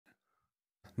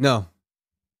No,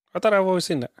 I thought I've always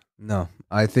seen that. no.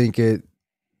 I think it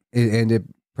ended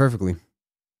perfectly.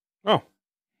 Oh,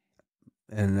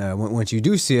 And once you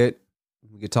do see it,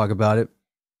 we could talk about it.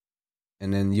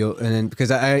 And then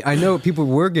because I know people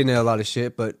were getting a lot of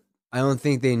shit, but I don't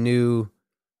think they knew.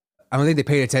 I don't think they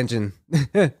paid attention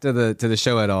to the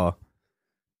show at all.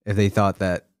 If they thought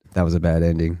that was a bad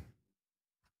ending.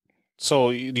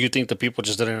 so do you think the people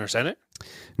just didn't understand it?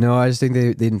 No, I just think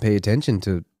they didn't pay attention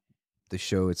to the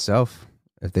show itself.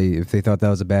 If they thought that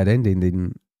was a bad ending,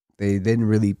 they didn't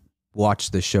really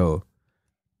watch the show.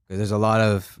 Because there's a lot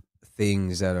of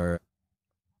things that are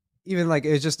even like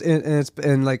it's just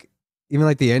and like even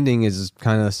like the ending is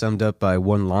kind of summed up by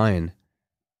one line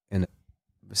and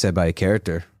said by a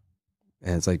character,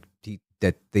 and it's like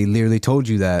that they literally told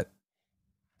you that,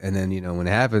 and then when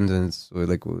it happens and it's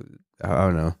like I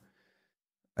don't know.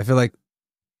 I feel like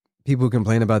people who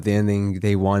complain about the ending,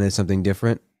 they wanted something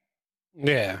different.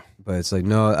 Yeah. But it's like,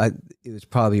 no, it was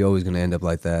probably always going to end up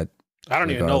like that. I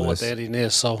don't even know what regardless. the ending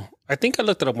is. So I think I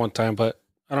looked it up one time, but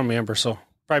I don't remember. So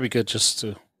probably good just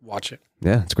to watch it.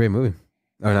 Yeah, it's a great movie.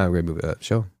 Or not a great movie,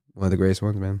 show. One of the greatest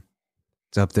ones, man.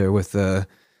 It's up there with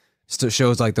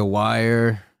shows like The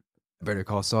Wire, Better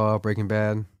Call Saul, Breaking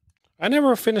Bad. I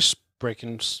never finished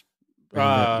Breaking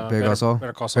Better Call Saul?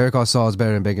 Better Call Saul. Better Call Saul is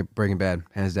better than Breaking Bad,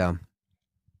 hands down.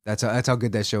 That's how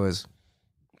good that show is.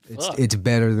 Fuck. It's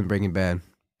better than Breaking Bad,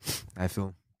 I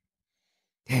feel.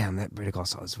 Damn, that Better Call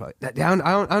Saul is fuck. I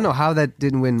don't know how that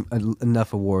didn't win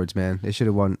enough awards, man. They should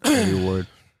have won every award.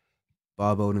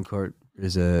 Bob Odenkirk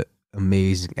is a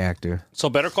amazing actor. So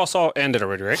Better Call Saul ended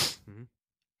already, right? Mhm.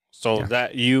 So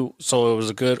Yeah. so it was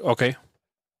a good, okay.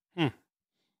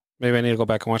 Maybe I need to go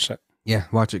back and watch that. Yeah,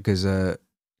 watch it because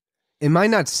it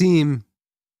might not seem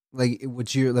like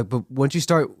what you're like, but once you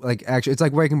start like actually, it's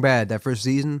like Breaking Bad. That first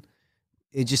season,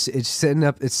 it's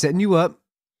setting you up.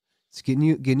 It's getting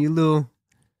you a little,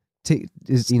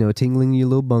 tingling you a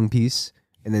little bung piece,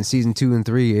 and then season 2 and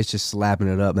 3, it's just slapping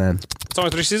it up, man. It's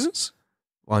only 3 seasons?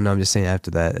 Well, no, I'm just saying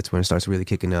after that, that's when it starts really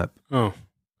kicking up. Oh.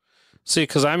 See,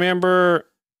 because I remember,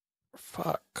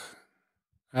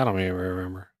 I don't even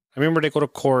remember. I remember they go to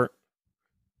court.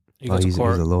 He goes to He's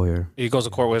court. a lawyer. He goes to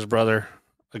court with his brother,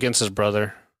 against his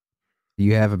brother,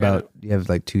 You have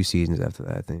like 2 seasons after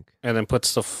that, I think. and then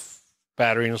puts the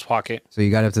battery in his pocket. So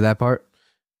you got up to that part?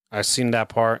 I seen that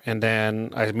part, and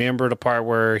then I remember the part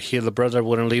where the brother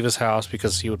wouldn't leave his house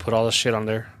because he would put all the shit on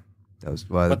there. That was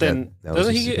But then,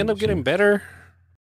 doesn't he end up getting better?